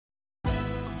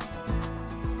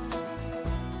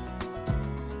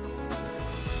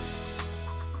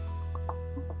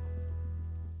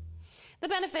The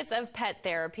benefits of pet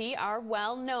therapy are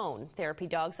well known. Therapy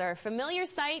dogs are a familiar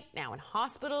sight now in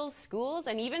hospitals, schools,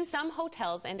 and even some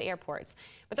hotels and airports.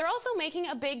 But they're also making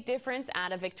a big difference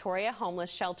at a Victoria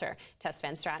homeless shelter. Tess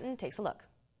Van Straten takes a look.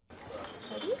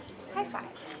 Ready? High five.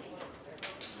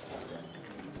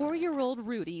 4-year-old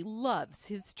Rudy loves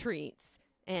his treats,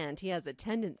 and he has a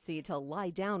tendency to lie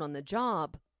down on the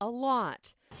job a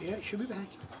lot. Yeah, she'll be back.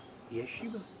 Yes, she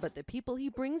will. But the people he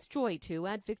brings joy to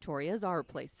at Victoria's Our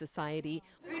Place Society,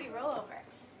 Rudy, roll over.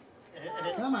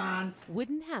 Come on.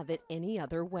 wouldn't have it any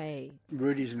other way.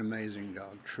 Rudy's an amazing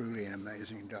dog, truly an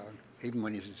amazing dog, even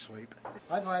when he's asleep.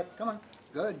 High five, come on.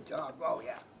 Good dog, oh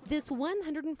yeah. This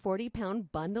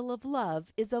 140-pound bundle of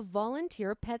love is a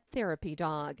volunteer pet therapy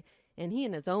dog, and he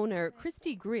and his owner,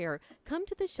 Christy Greer, come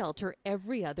to the shelter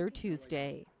every other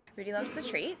Tuesday. Rudy loves the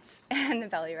treats and the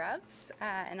belly rubs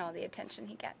and all the attention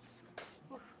he gets.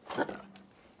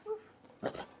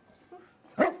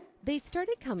 They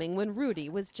started coming when Rudy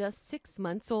was just 6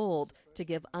 months old to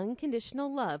give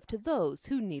unconditional love to those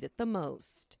who need it the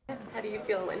most. How do you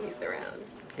feel when he's around?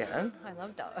 Good. I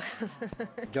love dogs.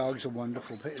 Dogs are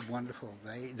wonderful, wonderful.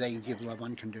 They give love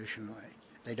unconditionally.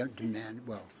 They don't demand,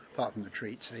 well, apart from the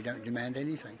treats, they don't demand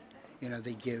anything. You know,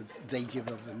 they give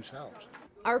of themselves.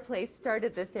 Our Place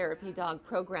started the therapy dog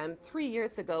program 3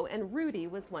 years ago, and Rudy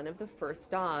was one of the first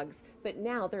dogs. But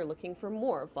now they're looking for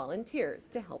more volunteers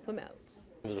to help him out.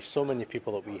 There's so many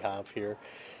people that we have here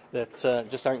that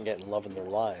just aren't getting love in their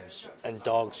lives, and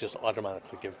dogs just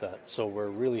automatically give that. So we're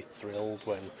really thrilled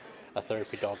when a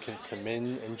therapy dog can come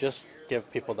in and just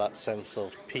give people that sense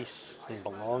of peace and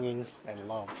belonging and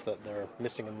love that they're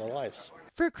missing in their lives.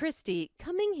 For Christy,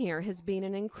 coming here has been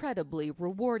an incredibly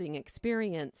rewarding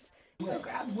experience.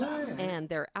 And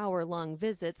their hour-long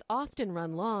visits often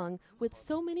run long, with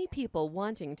so many people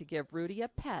wanting to give Rudy a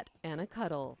pet and a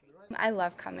cuddle. I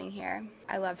love coming here.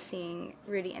 I love seeing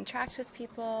Rudy interact with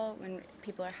people when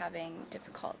people are having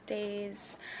difficult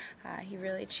days. He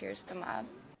really cheers them up.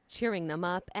 Cheering them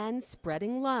up and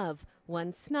spreading love,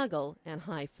 one snuggle and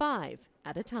high five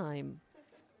at a time.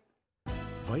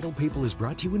 Vital People is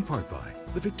brought to you in part by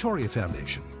the Victoria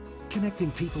Foundation, connecting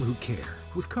people who care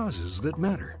with causes that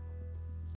matter.